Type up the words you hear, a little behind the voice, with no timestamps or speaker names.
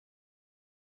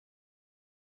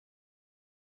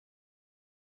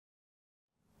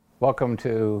Welcome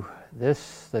to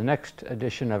the next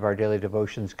edition of our daily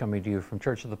devotions, coming to you from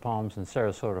Church of the Palms in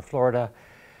Sarasota, Florida.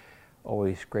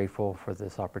 Always grateful for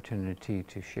this opportunity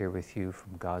to share with you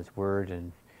from God's Word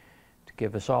and to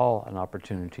give us all an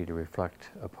opportunity to reflect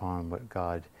upon what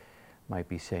God might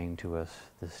be saying to us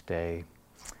this day.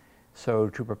 So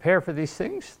to prepare for these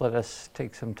things, let us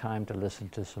take some time to listen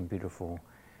to some beautiful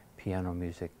piano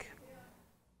music.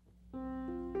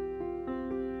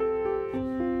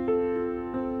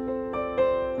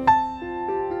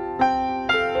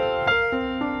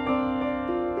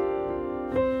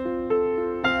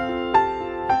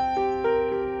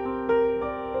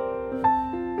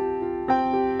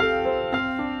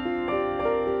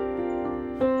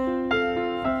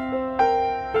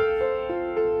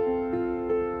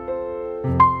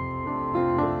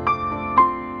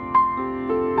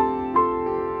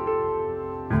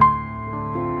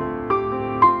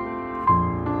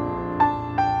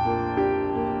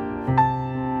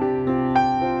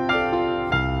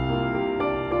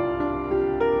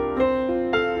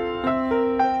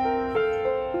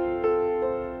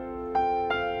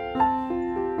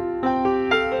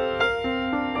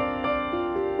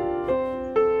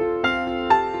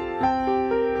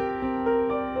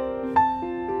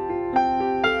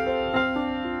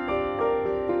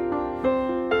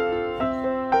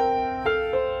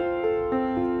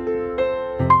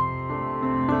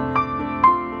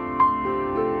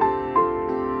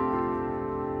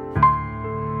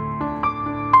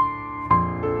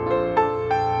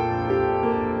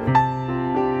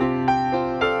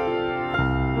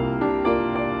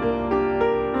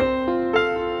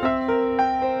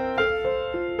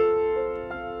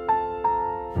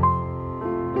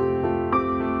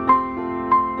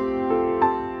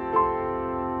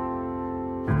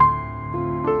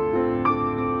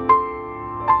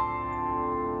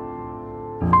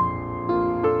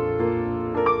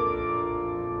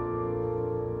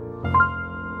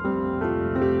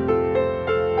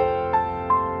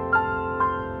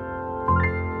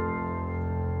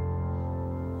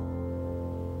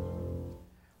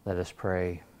 Let us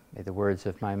pray. May the words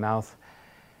of my mouth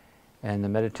and the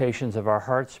meditations of our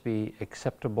hearts be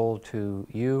acceptable to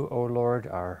you, O Lord,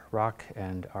 our rock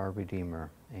and our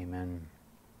Redeemer. Amen.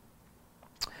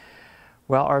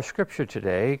 Well, our scripture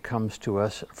today comes to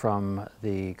us from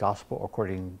the Gospel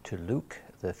according to Luke,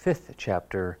 the 5th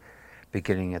chapter,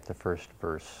 beginning at the first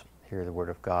verse. Hear the word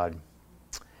of God.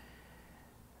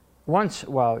 Once,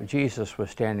 while Jesus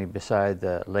was standing beside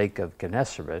the lake of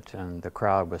Gennesaret and the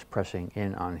crowd was pressing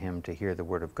in on him to hear the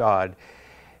word of God,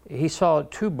 he saw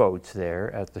two boats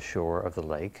there at the shore of the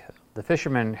lake. The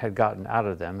fishermen had gotten out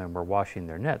of them and were washing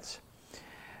their nets.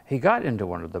 He got into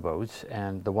one of the boats,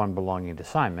 and the one belonging to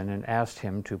Simon, and asked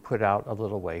him to put out a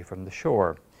little way from the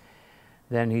shore.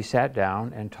 Then he sat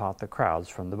down and taught the crowds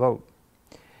from the boat.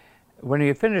 When he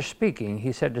had finished speaking,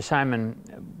 he said to Simon,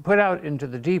 "Put out into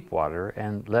the deep water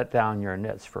and let down your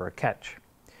nets for a catch."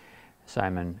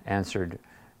 Simon answered,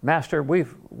 "Master,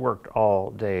 we've worked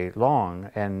all day long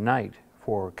and night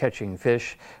for catching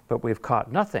fish, but we've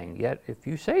caught nothing. Yet if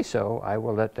you say so, I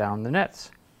will let down the nets."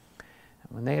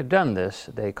 And when they had done this,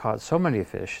 they caught so many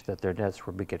fish that their nets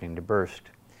were beginning to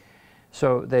burst.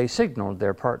 So they signaled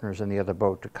their partners in the other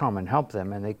boat to come and help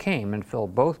them, and they came and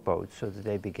filled both boats so that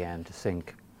they began to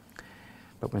sink.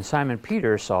 But when Simon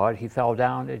Peter saw it, he fell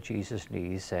down at Jesus'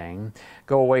 knees, saying,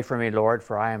 "Go away from me, Lord,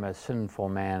 for I am a sinful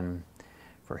man."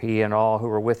 For he and all who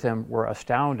were with him were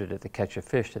astounded at the catch of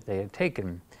fish that they had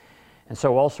taken. And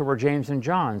so also were James and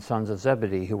John, sons of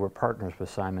Zebedee, who were partners with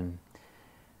Simon.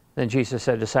 Then Jesus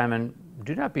said to Simon,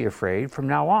 "Do not be afraid. From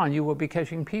now on you will be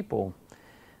catching people."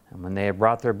 And when they had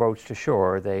brought their boats to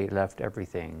shore, they left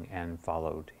everything and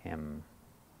followed him.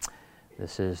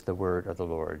 This is the word of the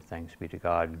Lord. Thanks be to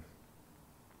God.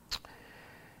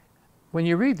 When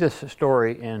you read this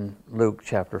story in Luke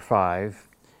chapter 5,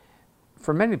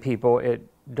 for many people it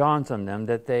dawns on them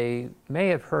that they may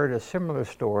have heard a similar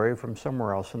story from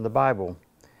somewhere else in the Bible.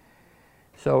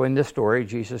 So in this story,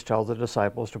 Jesus tells the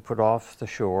disciples to put off the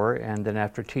shore, and then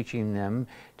after teaching them,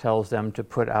 tells them to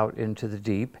put out into the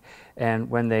deep. And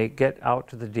when they get out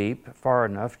to the deep far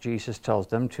enough, Jesus tells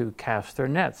them to cast their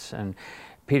nets. And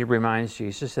Peter reminds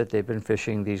Jesus that they've been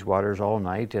fishing these waters all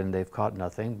night and they've caught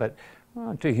nothing, but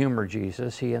to humor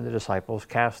Jesus, he and the disciples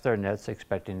cast their nets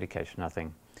expecting to catch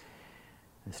nothing.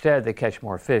 Instead, they catch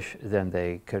more fish than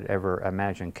they could ever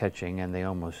imagine catching, and they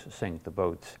almost sink the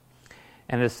boats.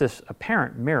 And it's this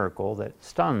apparent miracle that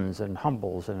stuns and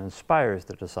humbles and inspires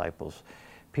the disciples.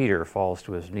 Peter falls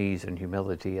to his knees in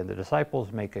humility, and the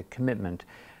disciples make a commitment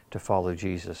to follow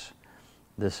Jesus.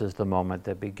 This is the moment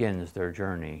that begins their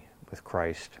journey with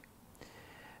Christ.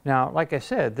 Now, like I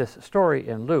said, this story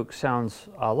in Luke sounds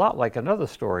a lot like another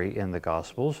story in the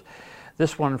Gospels.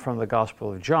 This one from the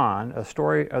Gospel of John, a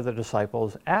story of the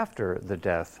disciples after the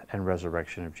death and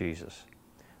resurrection of Jesus.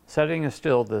 Setting is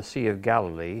still the Sea of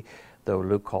Galilee, though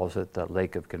Luke calls it the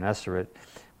Lake of Gennesaret.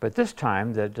 But this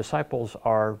time the disciples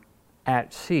are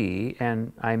at sea,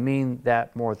 and I mean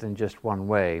that more than just one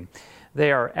way.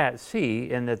 They are at sea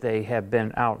in that they have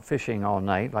been out fishing all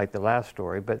night, like the last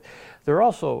story, but they're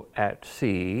also at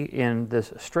sea in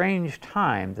this strange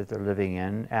time that they're living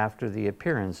in after the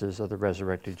appearances of the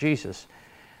resurrected Jesus.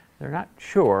 They're not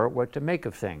sure what to make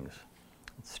of things.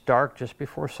 It's dark just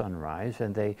before sunrise,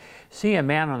 and they see a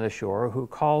man on the shore who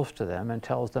calls to them and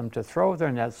tells them to throw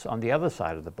their nets on the other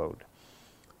side of the boat.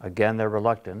 Again, they're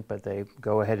reluctant, but they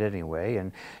go ahead anyway.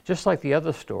 And just like the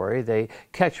other story, they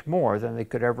catch more than they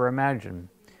could ever imagine.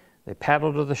 They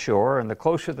paddle to the shore, and the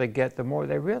closer they get, the more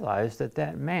they realize that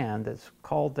that man that's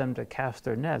called them to cast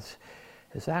their nets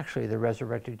is actually the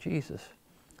resurrected Jesus.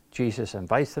 Jesus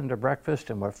invites them to breakfast,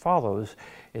 and what follows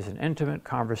is an intimate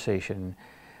conversation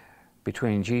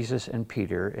between Jesus and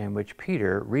Peter, in which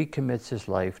Peter recommits his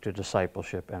life to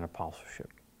discipleship and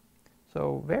apostleship.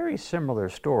 So very similar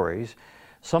stories.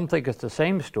 Some think it's the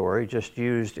same story, just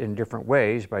used in different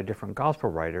ways by different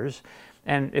gospel writers.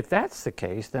 And if that's the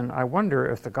case, then I wonder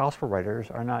if the gospel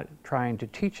writers are not trying to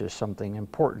teach us something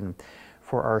important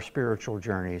for our spiritual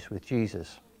journeys with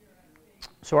Jesus.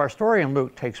 So our story in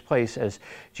Luke takes place as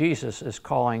Jesus is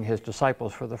calling his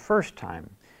disciples for the first time.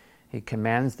 He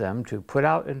commands them to put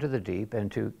out into the deep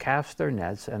and to cast their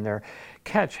nets, and their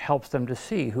catch helps them to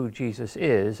see who Jesus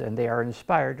is, and they are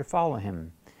inspired to follow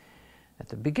him. At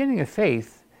the beginning of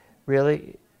faith,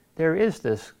 really, there is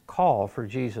this call for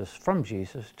Jesus, from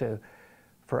Jesus,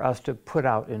 for us to put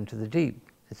out into the deep.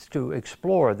 It's to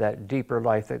explore that deeper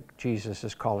life that Jesus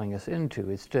is calling us into.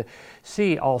 It's to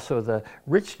see also the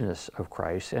richness of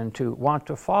Christ and to want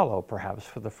to follow, perhaps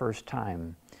for the first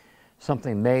time.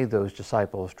 Something made those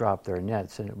disciples drop their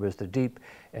nets, and it was the deep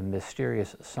and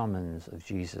mysterious summons of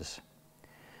Jesus.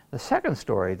 The second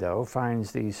story, though,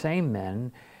 finds these same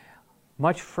men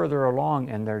much further along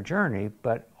in their journey,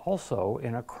 but also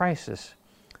in a crisis.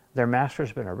 Their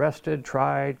master's been arrested,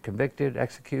 tried, convicted,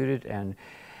 executed, and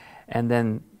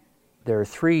then their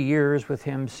 3 years with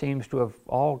him seems to have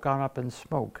all gone up in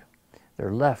smoke.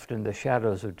 They're left in the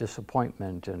shadows of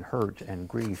disappointment and hurt and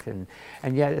grief, and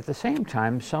yet at the same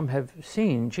time, some have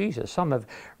seen Jesus. Some have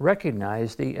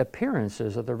recognized the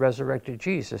appearances of the resurrected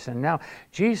Jesus, and now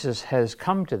Jesus has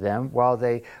come to them while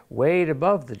they wade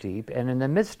above the deep, and in the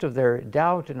midst of their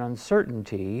doubt and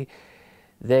uncertainty,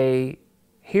 they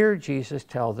hear Jesus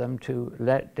tell them to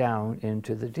let down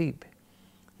into the deep.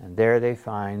 And there they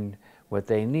find what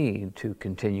they need to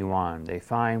continue on. They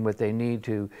find what they need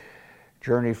to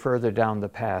journey further down the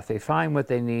path. They find what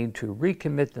they need to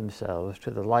recommit themselves to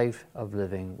the life of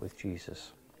living with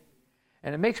Jesus.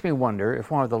 And it makes me wonder if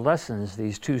one of the lessons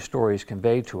these two stories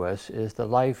convey to us is the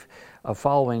life of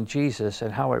following Jesus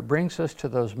and how it brings us to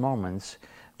those moments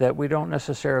that we don't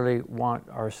necessarily want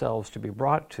ourselves to be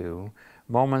brought to,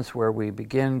 moments where we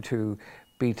begin to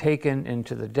be taken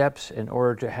into the depths in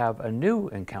order to have a new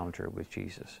encounter with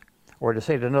Jesus. Or to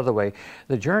say it another way,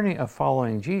 the journey of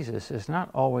following Jesus is not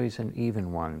always an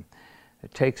even one.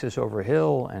 It takes us over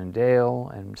hill and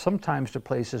dale, and sometimes to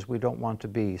places we don't want to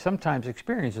be, sometimes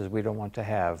experiences we don't want to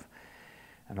have.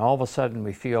 And all of a sudden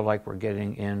we feel like we're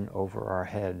getting in over our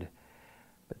head.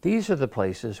 But these are the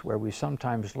places where we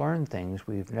sometimes learn things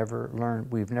we've never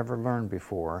learned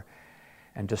before,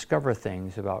 and discover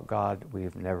things about God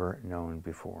we've never known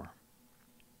before.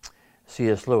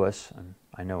 C.S. Lewis, and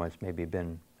I know it's maybe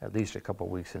been at least a couple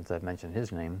of weeks since I've mentioned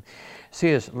his name.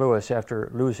 C.S. Lewis, after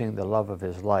losing the love of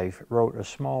his life, wrote a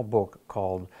small book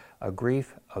called A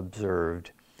Grief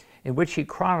Observed, in which he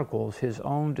chronicles his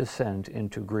own descent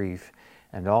into grief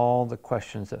and all the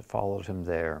questions that followed him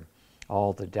there,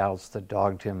 all the doubts that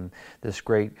dogged him, this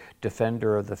great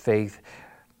defender of the faith,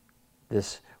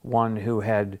 this one who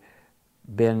had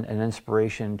been an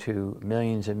inspiration to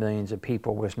millions and millions of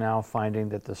people, was now finding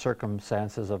that the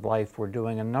circumstances of life were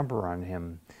doing a number on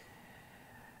him.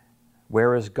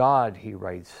 Where is God, he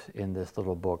writes in this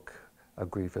little book, A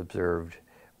Grief Observed.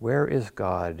 Where is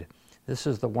God? This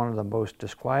is one of the most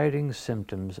disquieting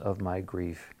symptoms of my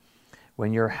grief.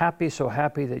 When you're happy, so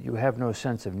happy that you have no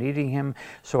sense of needing him,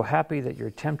 so happy that you're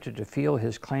tempted to feel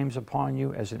his claims upon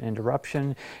you as an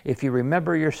interruption, if you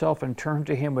remember yourself and turn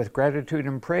to him with gratitude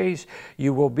and praise,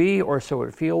 you will be, or so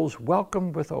it feels,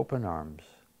 welcomed with open arms.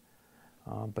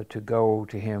 But to go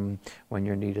to him when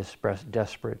your need is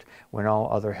desperate, when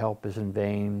all other help is in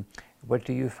vain, what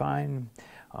do you find?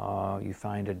 You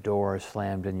find a door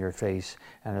slammed in your face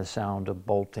and a sound of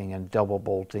bolting and double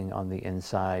bolting on the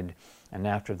inside. And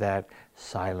after that,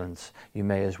 silence. You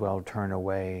may as well turn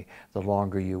away. The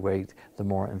longer you wait, the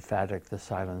more emphatic the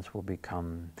silence will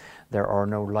become. There are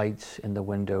no lights in the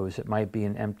windows. It might be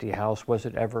an empty house. Was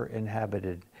it ever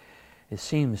inhabited? It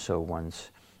seemed so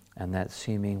once, and that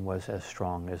seeming was as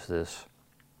strong as this.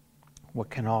 What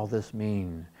can all this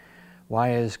mean?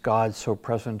 Why is God so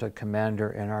present a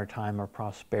commander in our time of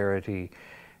prosperity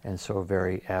and so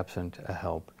very absent a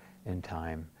help in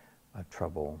time of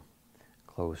trouble?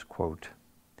 Close quote.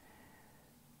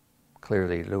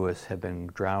 Clearly, Lewis had been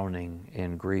drowning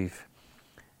in grief,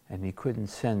 and he couldn't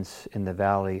sense in the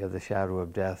valley of the shadow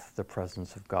of death the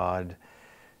presence of God,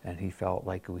 and he felt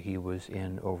like he was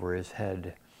in over his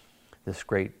head, this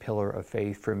great pillar of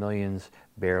faith for millions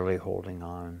barely holding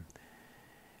on.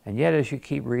 And yet, as you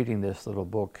keep reading this little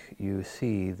book, you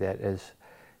see that as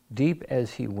deep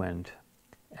as he went,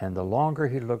 and the longer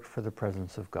he looked for the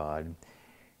presence of God,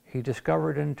 he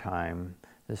discovered in time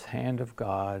this hand of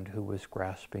God who was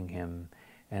grasping him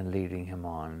and leading him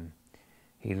on.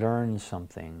 He learned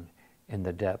something in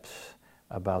the depths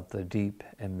about the deep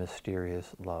and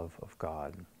mysterious love of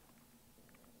God.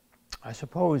 I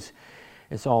suppose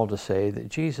it's all to say that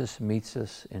Jesus meets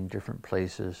us in different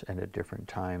places and at different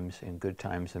times, in good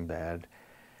times and bad,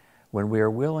 when we are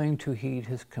willing to heed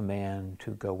his command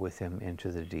to go with him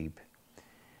into the deep.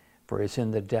 For it's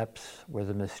in the depths where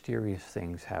the mysterious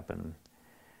things happen.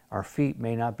 Our feet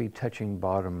may not be touching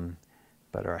bottom,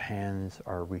 but our hands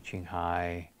are reaching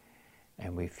high,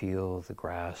 and we feel the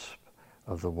grasp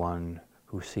of the one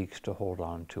who seeks to hold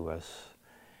on to us.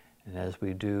 And as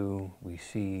we do, we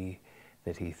see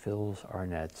that he fills our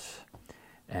nets,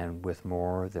 and with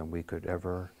more than we could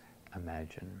ever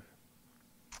imagine.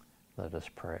 Let us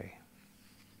pray.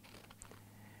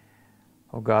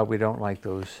 Oh God, we don't like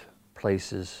those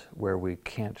places where we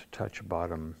can't touch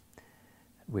bottom.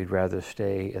 We'd rather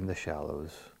stay in the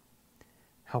shallows.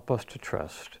 Help us to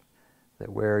trust that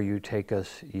where you take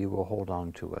us, you will hold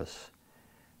on to us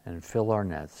and fill our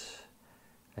nets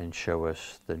and show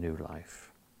us the new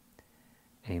life.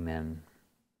 Amen.